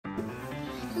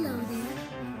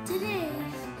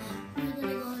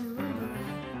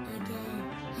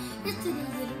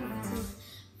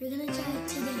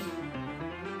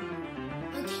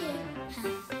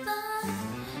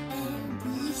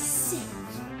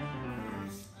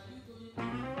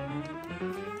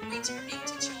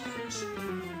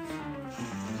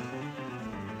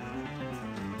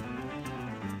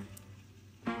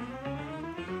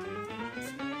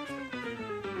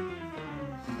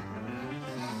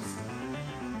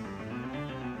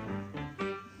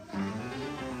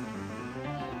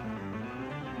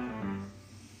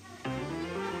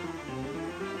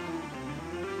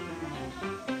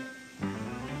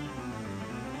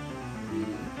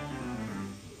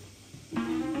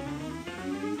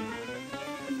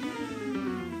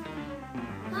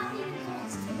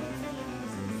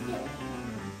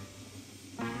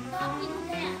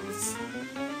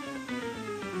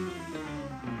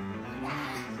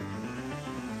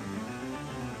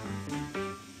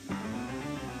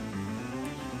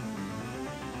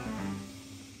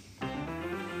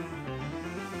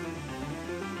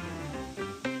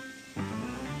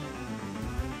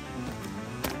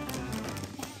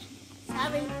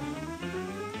sorry.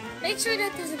 Make sure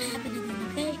that doesn't happen again,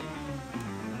 okay?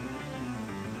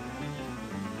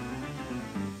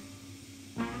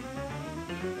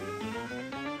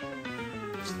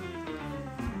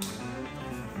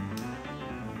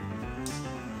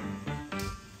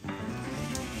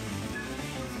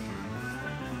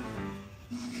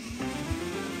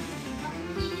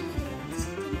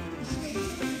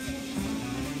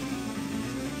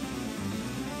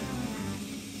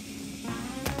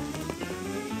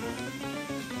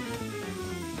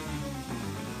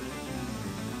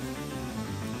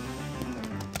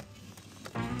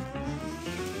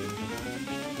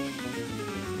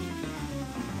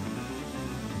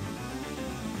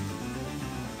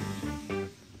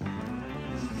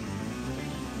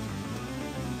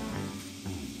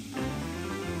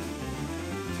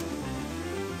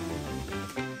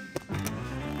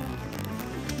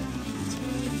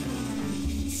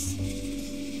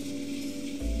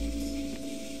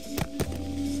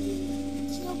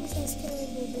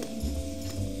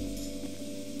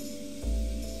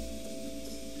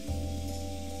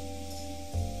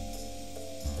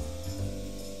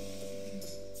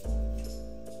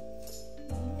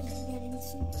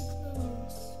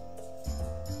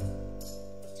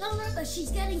 Tell her, but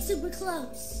she's getting super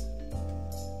close.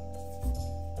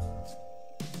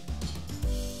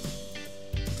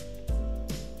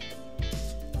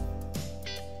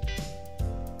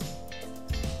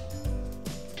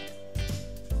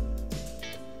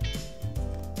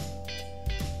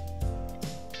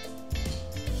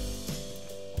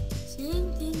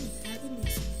 Same thing happened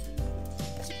this way.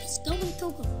 Just go and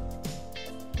Coco.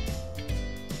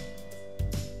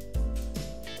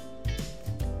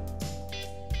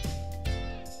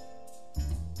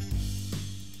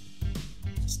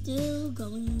 Still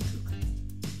going cuckoo.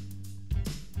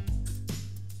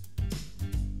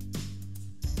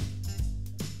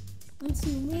 Once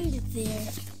you made it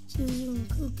there, she was going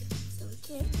cuckoo, so we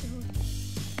can't do it.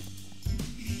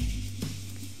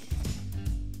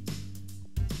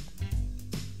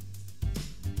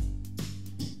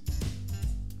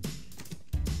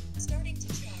 Starting to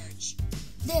charge.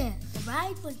 There, the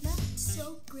ride was not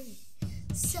so great.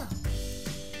 So,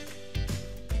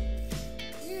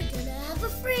 you're gonna have a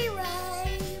free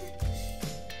ride.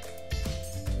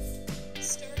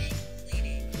 Starting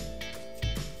cleaning.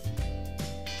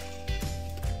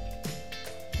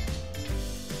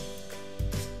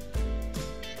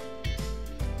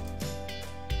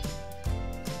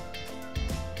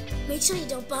 Make sure you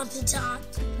don't bump the top.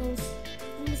 I'm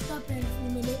gonna stop there in a few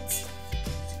minutes.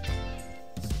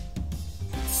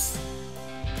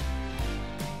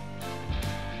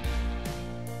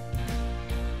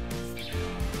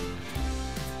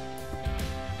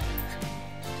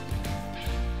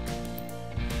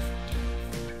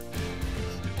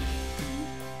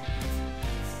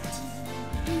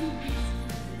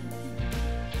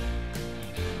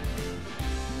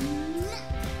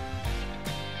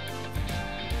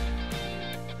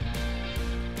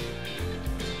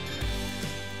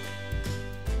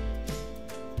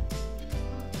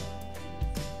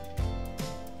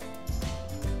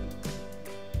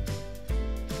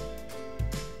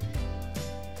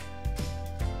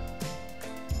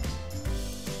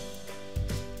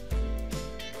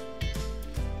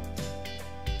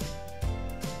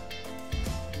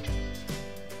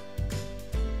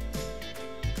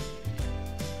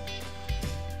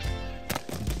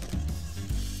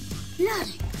 Not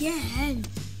again.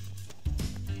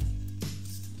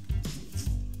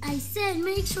 I said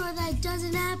make sure that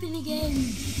doesn't happen again.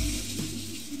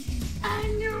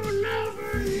 And you'll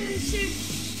never listen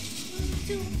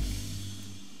to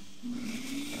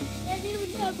and you'll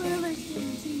never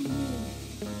listen to me.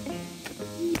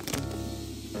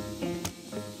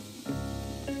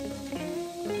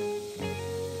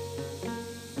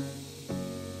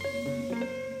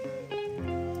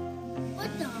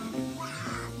 What the?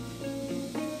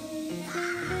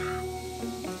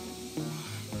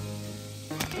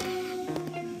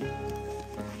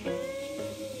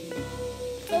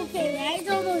 Okay, ride's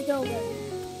almost over.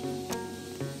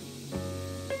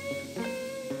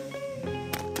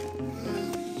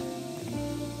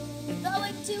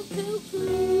 Going to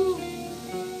cuckoo.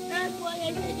 That's why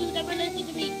I said you never listen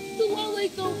to me. You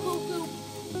always go cuckoo.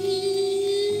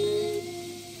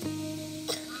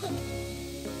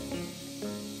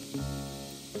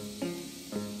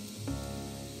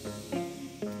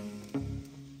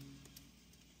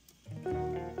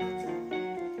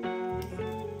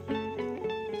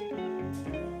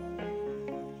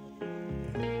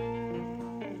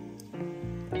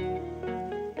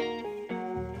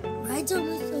 Ride's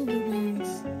almost over,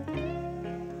 guys.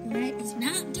 The ride is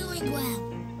not doing well.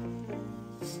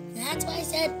 That's why I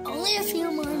said only a few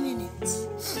more minutes.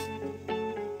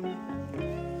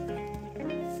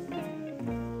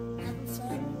 Have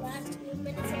fun the last few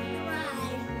minutes of the ride.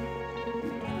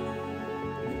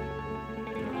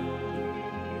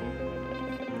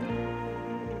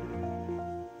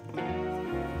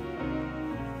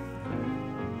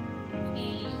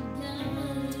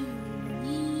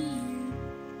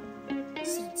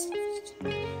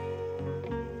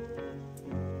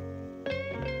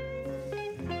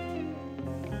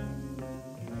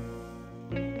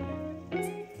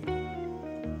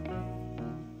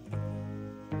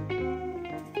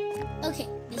 Okay,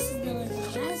 this is the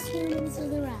last few minutes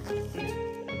of the ride.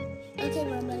 Okay,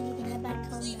 Roomba, you can head back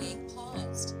home now. Cleaning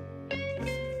paused.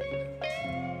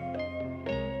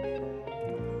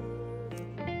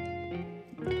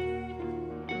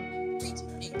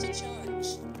 Returning to charge.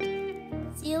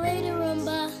 See you later,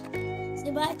 Roomba.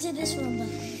 Say bye to this Roomba.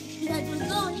 You guys are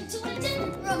going to a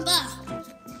different Roomba.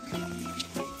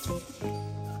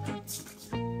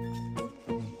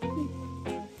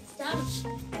 Stop.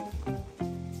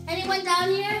 Anyone down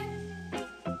here?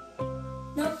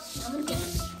 Nope, I'm gonna get it.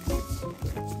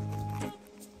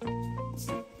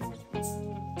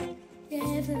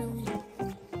 Definitely.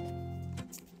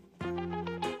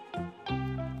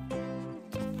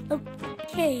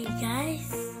 Okay, guys.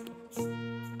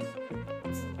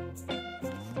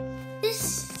 This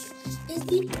is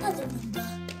the other Roomba.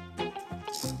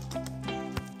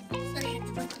 Sorry, I had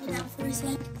to put it out for a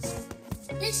sec.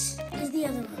 This is the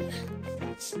other Roomba.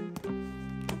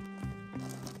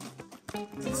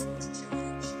 Charge.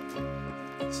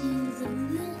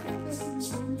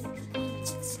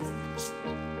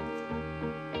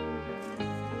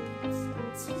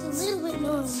 She's a little bit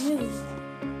more rude.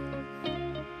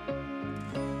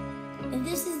 And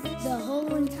this is the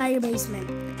whole entire basement.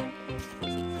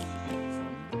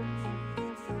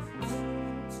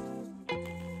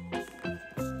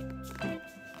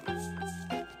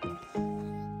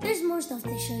 There's more stuff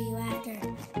to show you after.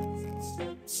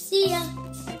 See ya!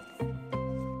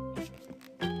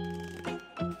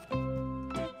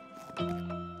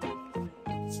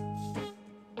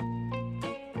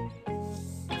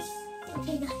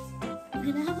 Okay guys,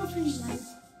 we're gonna have a pretty light.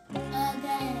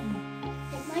 Then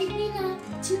it might be not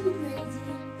too crazy.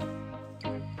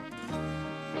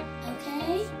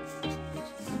 Okay?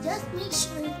 So just make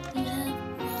sure you have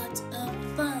lots of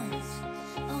fun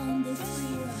on the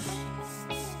free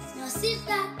ride. Now sit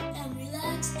back and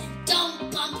relax and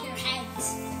don't bump your heads.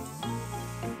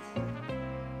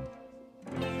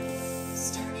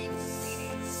 Starting cleaning.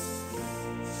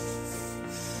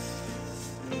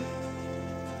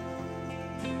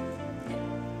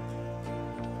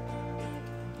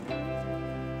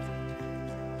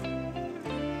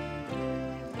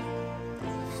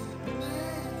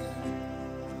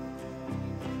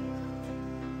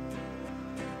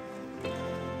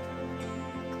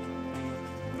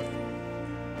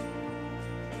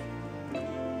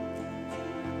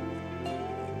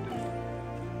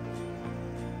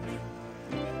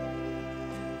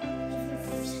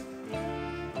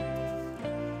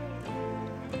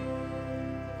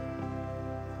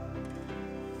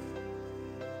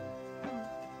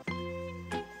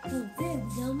 Oh, there we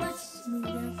go, much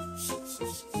smoother.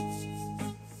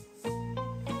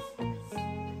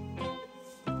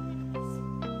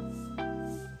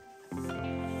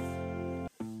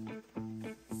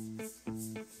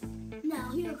 Now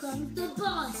here comes the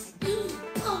boss.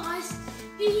 Boss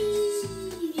beam.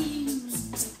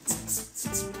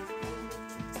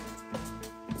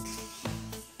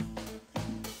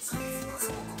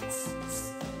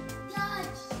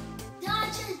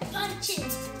 Dodge and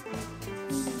punches.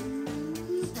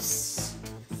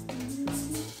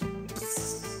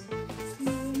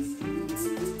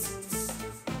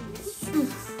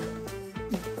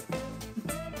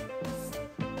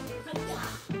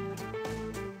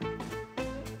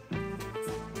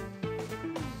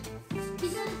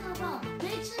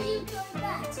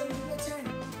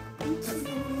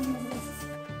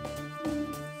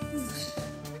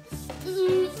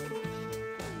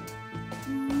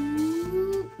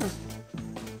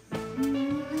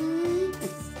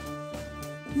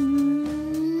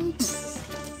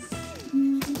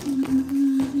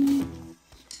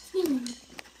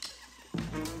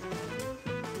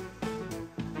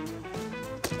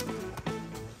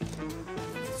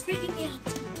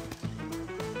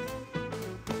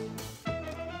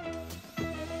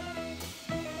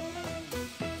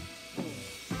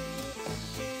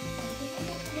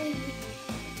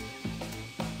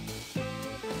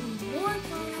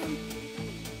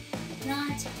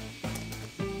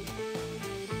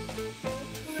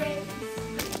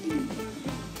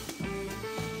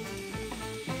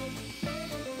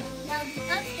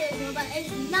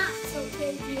 is not so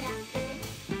crazy after.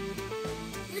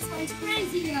 This one's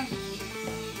crazier.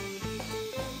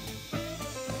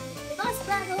 The bus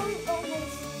battle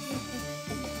almost.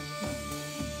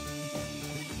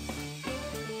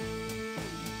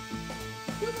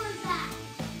 Who was that?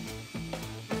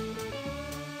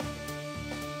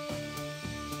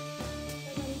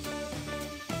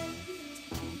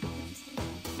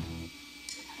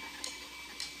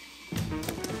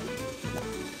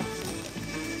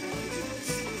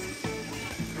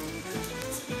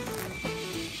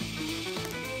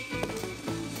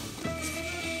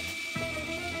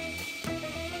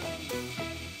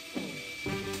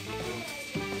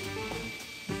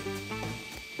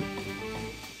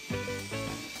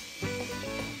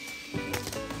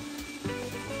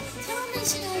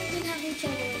 She has been having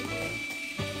trouble with it.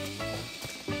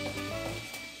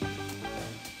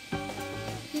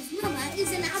 His Roomba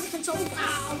is in out of control.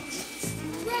 Ow!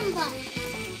 Roomba!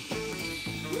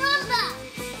 Roomba!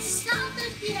 Stop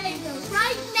this behavior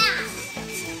right now!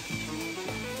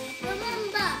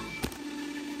 Roomba!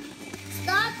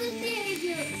 Stop this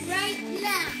behavior right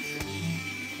now!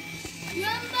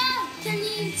 Roomba can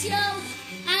eat your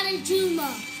attitude.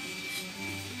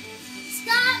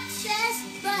 Stop this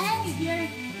behavior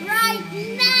right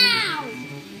now!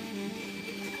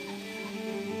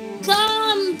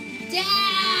 Calm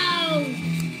down!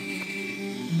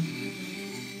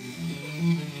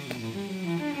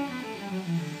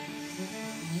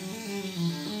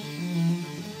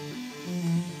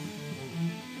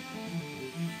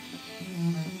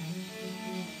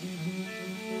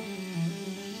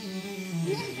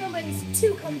 Somebody's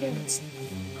too convinced.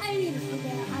 I need to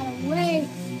figure out a way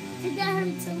to get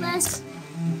him to less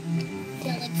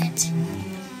delicate.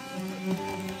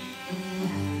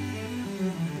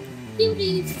 You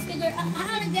need to figure out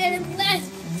how to get him less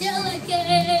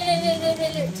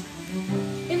delicate.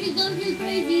 If he goes too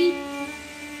crazy,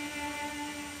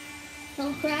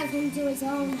 he'll crash into his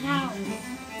own house.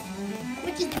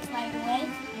 Which is this, by the way.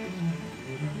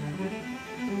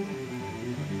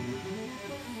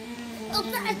 He'll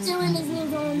crash into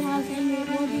his own house and it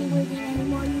won't be working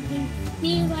anymore. You can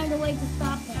need to find a way to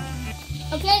stop him.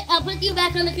 Okay, I'll put you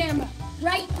back on the camera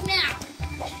right now.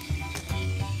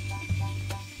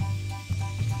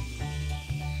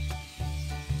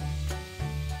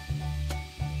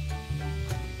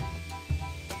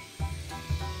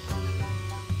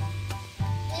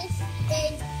 This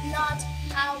is not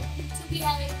how to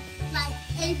behave like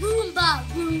a Roomba.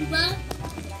 Roomba.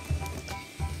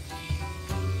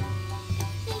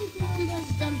 I think Roomba's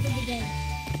done for the day.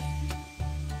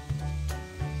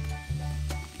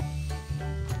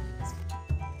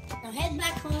 Head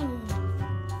back home.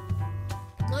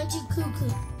 Going to cuckoo.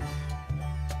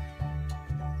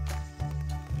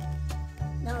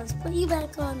 Now let's put you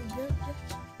back on.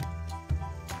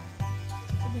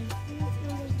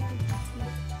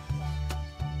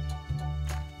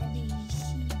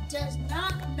 She does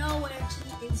not know where she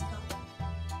is going.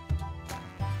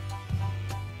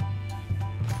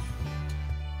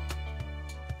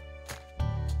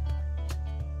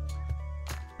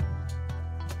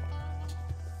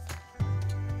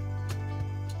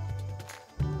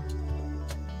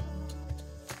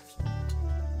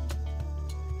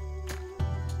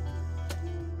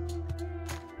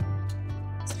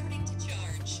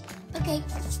 Okay,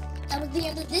 that was the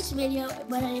end of this video,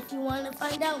 but if you want to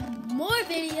find out more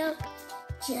videos,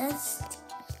 just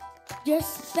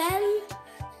spell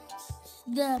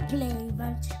the play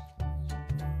version.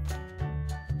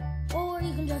 Or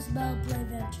you can just spell play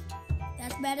version.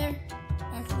 That's better?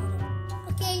 That's better.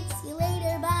 Okay, see you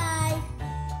later, bye.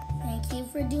 Thank you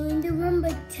for doing the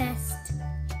Roomba test.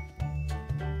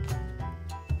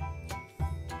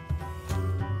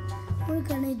 We're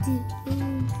gonna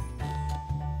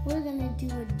do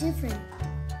a different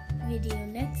video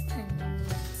next time.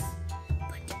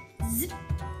 But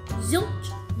zilch,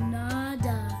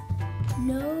 nada,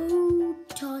 no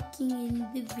talking in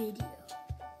the video.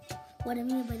 What I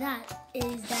mean by that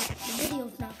is that the video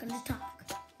is not gonna talk.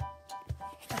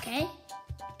 Okay?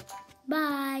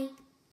 Bye.